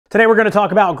Today we're going to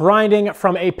talk about grinding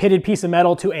from a pitted piece of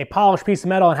metal to a polished piece of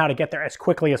metal and how to get there as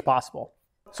quickly as possible.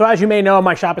 So as you may know,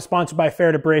 my shop is sponsored by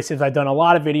Pferd abrasives. I've done a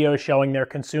lot of videos showing their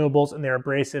consumables and their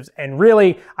abrasives, and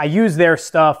really I use their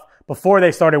stuff before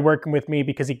they started working with me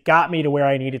because it got me to where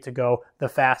I needed to go the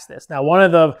fastest. Now, one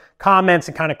of the comments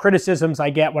and kind of criticisms I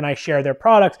get when I share their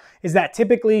products is that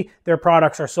typically their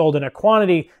products are sold in a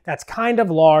quantity that's kind of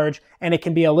large, and it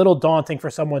can be a little daunting for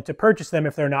someone to purchase them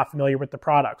if they're not familiar with the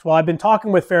products. Well, I've been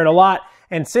talking with Pferd a lot,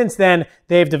 and since then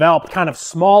they've developed kind of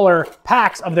smaller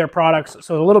packs of their products, so it's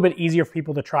a little bit easier for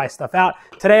people to try stuff out.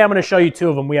 Today I'm going to show you two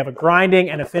of them. We have a grinding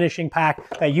and a finishing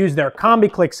pack that use their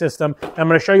COMBICLICK system. And I'm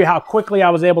going to show you how quickly I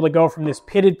was able to go from this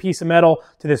pitted piece of metal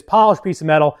to this polished piece of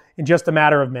metal in just a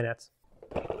matter of minutes.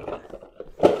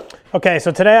 Okay,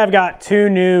 so today I've got two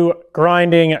new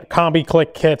grinding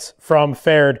COMBICLICK kits from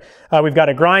Pferd. We've got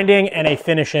a grinding and a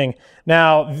finishing.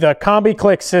 Now, the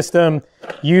COMBICLICK system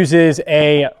uses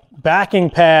a backing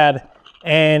pad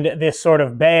and this sort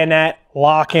of bayonet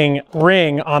locking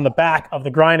ring on the back of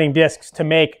the grinding discs to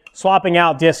make swapping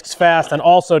out discs fast, and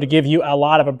also to give you a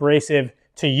lot of abrasive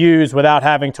to use without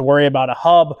having to worry about a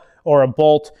hub or a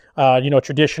bolt.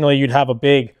 Traditionally you'd have a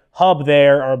big hub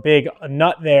there or a big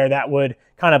nut there that would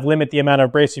kind of limit the amount of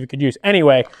abrasive you could use.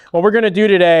 Anyway, what we're going to do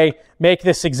today, make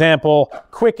this example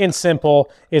quick and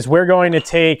simple, is we're going to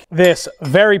take this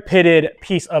very pitted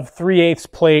piece of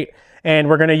 3/8 plate and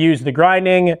we're going to use the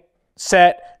grinding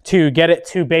set to get it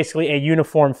to basically a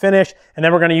uniform finish, and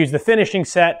then we're going to use the finishing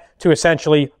set to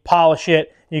essentially polish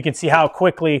it. You can see how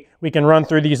quickly we can run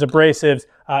through these abrasives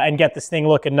and get this thing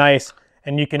looking nice.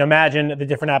 And you can imagine the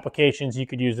different applications you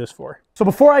could use this for. So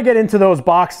before I get into those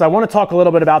boxes, I want to talk a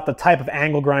little bit about the type of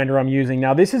angle grinder I'm using.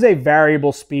 Now, this is a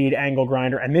variable speed angle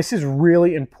grinder, and this is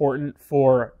really important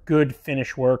for good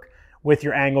finish work with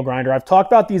your angle grinder. I've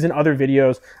talked about these in other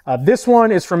videos. This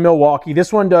one is from Milwaukee.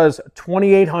 This one does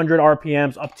 2,800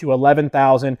 RPMs up to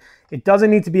 11,000. It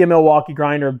doesn't need to be a Milwaukee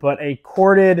grinder, but a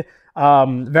corded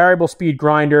variable speed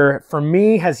grinder for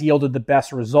me has yielded the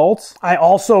best results. I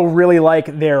also really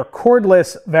like their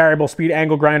cordless variable speed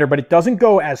angle grinder, but it doesn't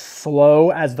go as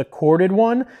slow as the corded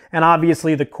one. And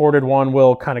obviously the corded one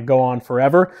will kind of go on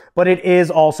forever, but it is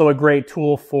also a great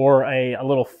tool for a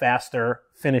little faster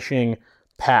finishing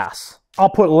pass. I'll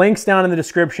put links down in the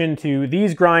description to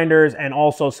these grinders and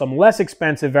also some less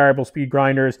expensive variable speed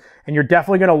grinders, and you're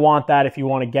definitely going to want that if you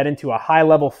want to get into a high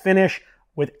level finish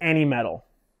with any metal.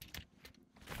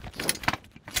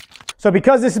 So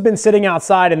because this has been sitting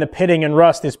outside and the pitting and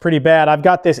rust is pretty bad, I've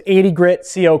got this 80 grit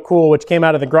CO Cool, which came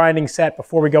out of the grinding set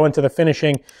before we go into the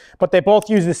finishing, but they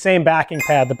both use the same backing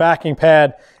pad. The backing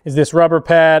pad is this rubber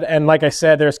pad, and like I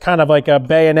said, there's kind of like a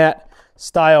bayonet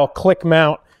style click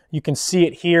mount. You can see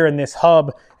it here in this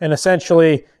hub, and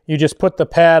essentially you just put the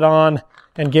pad on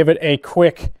and give it a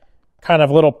quick kind of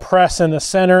little press in the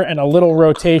center and a little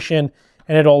rotation,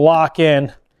 and it'll lock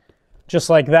in just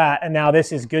like that. And now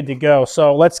this is good to go.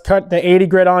 So let's cut the 80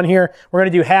 grit on here. We're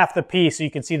going to do half the piece so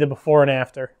you can see the before and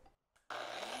after.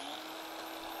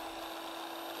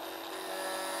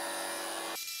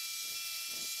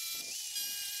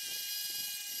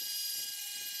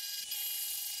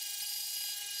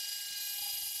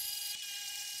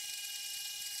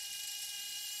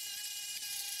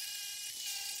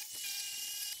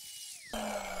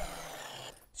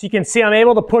 So you can see I'm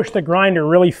able to push the grinder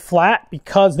really flat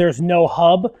because there's no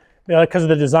hub because of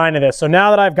the design of this. So now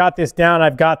that I've got this down,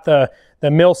 I've got the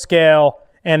mill scale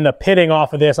and the pitting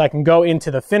off of this, I can go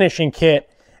into the finishing kit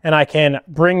and I can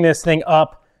bring this thing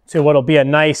up to what'll be a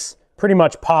nice, pretty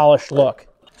much polished look.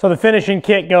 So the finishing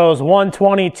kit goes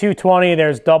 120, 220,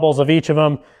 there's doubles of each of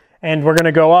them. And we're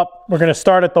gonna go up, we're gonna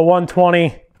start at the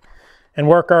 120 and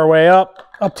work our way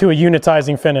up to a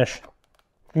unitizing finish.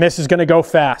 And this is gonna go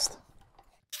fast.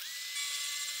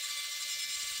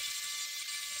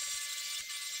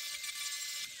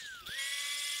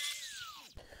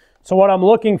 So what I'm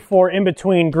looking for in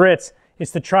between grits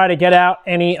is to try to get out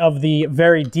any of the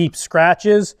very deep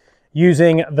scratches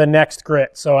using the next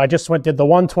grit. So I just did the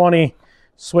 120,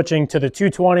 switching to the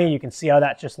 220. You can see how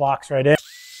that just locks right in.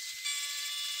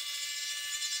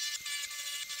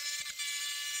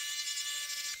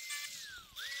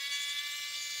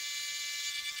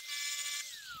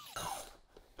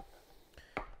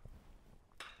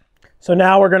 So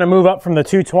now we're going to move up from the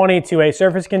 220 to a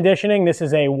surface conditioning. This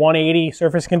is a 180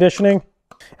 surface conditioning.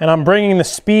 And I'm bringing the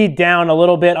speed down a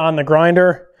little bit on the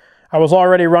grinder. I was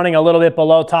already running a little bit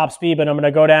below top speed, but I'm going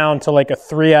to go down to like a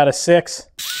 3 out of 6.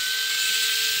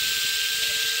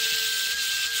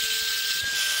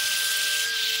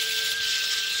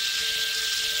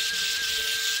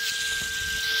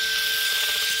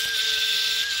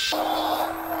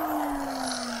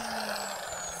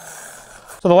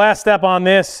 So the last step on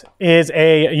this is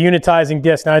a unitizing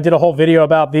disc. Now I did a whole video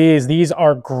about these. These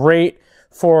are great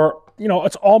for, you know,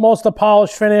 it's almost a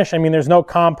polished finish. I mean, there's no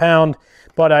compound,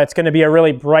 but it's going to be a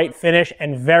really bright finish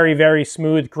and very, very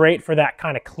smooth. Great for that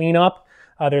kind of cleanup.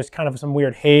 There's kind of some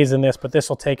weird haze in this, but this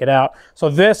will take it out. So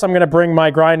this, I'm going to bring my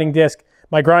grinding disc,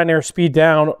 my grinder speed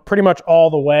down pretty much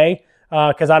all the way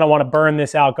because I don't want to burn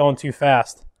this out going too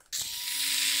fast.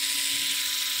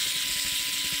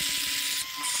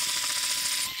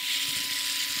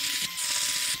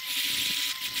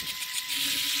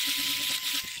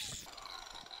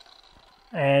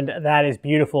 And that is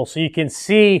beautiful. So you can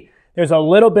see there's a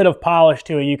little bit of polish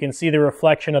to it. You can see the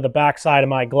reflection of the backside of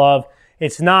my glove.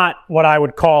 It's not what I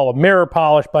would call a mirror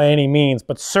polish by any means,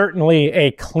 but certainly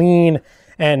a clean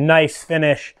and nice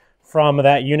finish from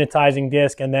that unitizing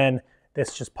disc. And then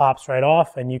this just pops right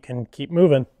off and you can keep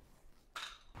moving.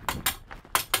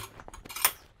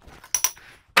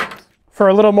 For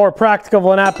a little more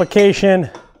practical an application,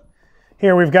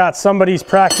 here we've got somebody's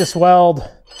practice weld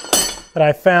that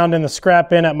I found in the scrap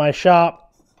bin at my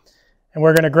shop. And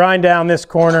we're going to grind down this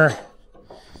corner,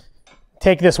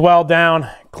 take this weld down,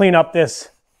 clean up this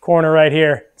corner right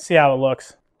here, see how it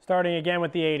looks. Starting again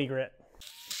with the 80 grit.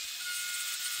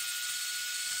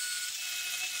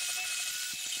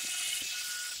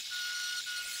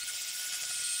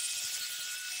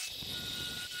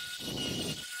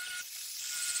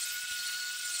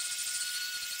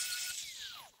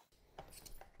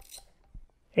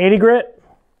 .80 grit,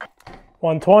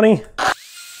 120.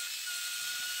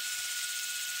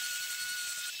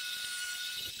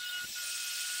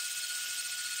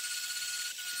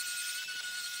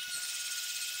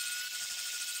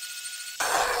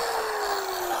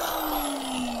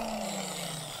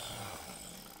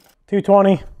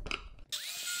 .220.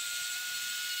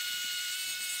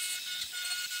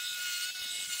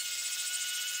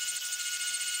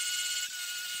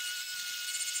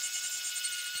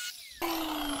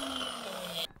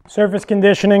 Surface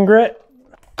conditioning grit.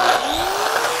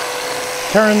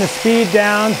 Turn the speed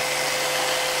down.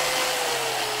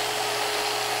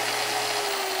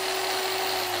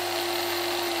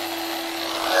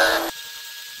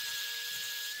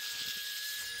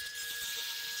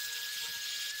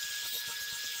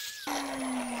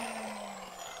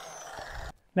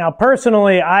 Now,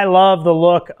 personally, I love the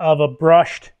look of a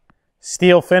brushed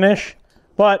steel finish,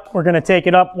 but we're going to take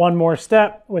it up one more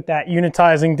step with that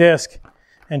unitizing disc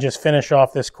and just finish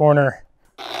off this corner.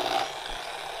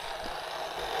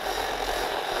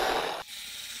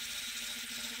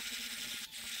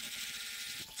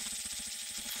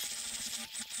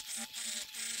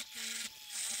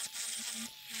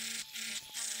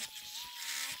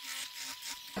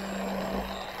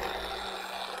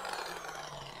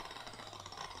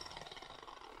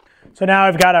 So now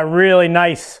I've got a really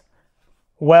nice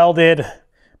welded,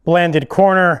 blended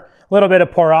corner. A little bit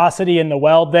of porosity in the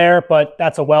weld there, but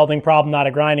that's a welding problem, not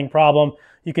a grinding problem.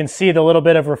 You can see the little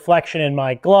bit of reflection in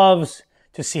my gloves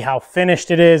to see how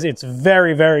finished it is. It's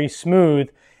very, very smooth.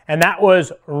 And that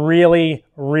was really,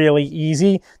 really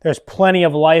easy. There's plenty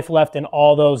of life left in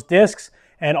all those discs.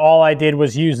 And all I did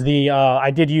was use the,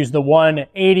 I did use the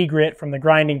 180 grit from the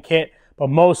grinding kit, but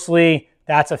mostly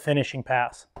that's a finishing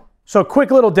pass. So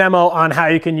quick little demo on how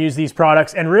you can use these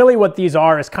products. And really what these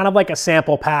are is kind of like a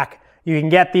sample pack. You can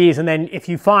get these, and then if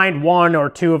you find one or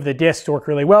two of the discs work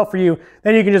really well for you,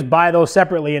 then you can just buy those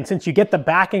separately. And since you get the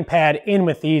backing pad in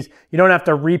with these, you don't have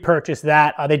to repurchase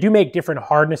that. They do make different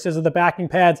hardnesses of the backing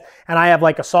pads, and I have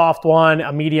like a soft one,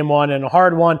 a medium one, and a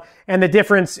hard one. And the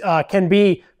difference can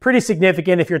be pretty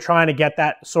significant if you're trying to get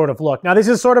that sort of look. Now, this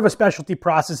is sort of a specialty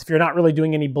process if you're not really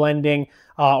doing any blending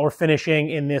or finishing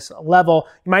in this level.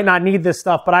 You might not need this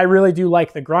stuff, but I really do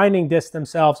like the grinding discs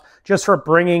themselves just for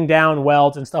bringing down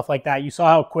welds and stuff like that. You saw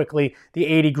how quickly the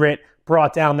 80 grit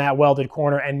brought down that welded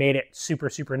corner and made it super,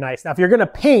 super nice. Now, if you're gonna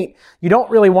paint, you don't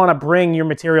really wanna bring your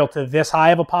material to this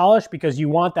high of a polish because you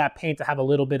want that paint to have a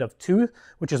little bit of tooth,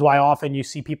 which is why often you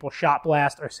see people shot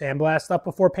blast or sandblast stuff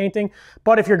before painting.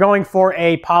 But if you're going for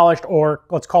a polished or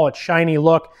let's call it shiny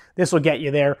look, this will get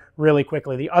you there really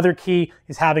quickly. The other key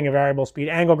is having a variable speed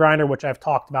angle grinder, which I've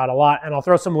talked about a lot, and I'll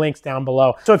throw some links down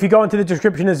below. So if you go into the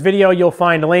description of this video, you'll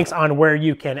find links on where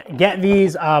you can get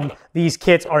these. These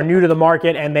kits are new to the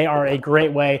market, and they are a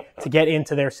great way to get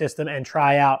into their system and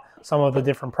try out some of the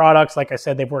different products. Like I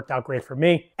said, they've worked out great for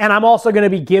me. And I'm also going to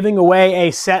be giving away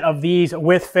a set of these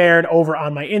with Pferd over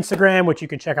on my Instagram, which you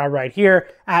can check out right here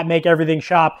at Make Everything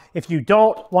Shop. If you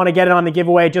don't want to get it on the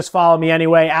giveaway, just follow me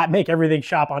anyway at Make Everything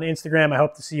Shop on Instagram. I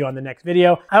hope to see you on the next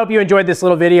video. I hope you enjoyed this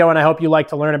little video, and I hope you like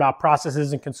to learn about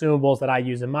processes and consumables that I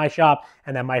use in my shop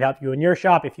and that might help you in your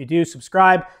shop. If you do,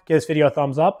 subscribe, give this video a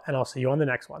thumbs up, and I'll see you on the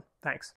next one. Thanks.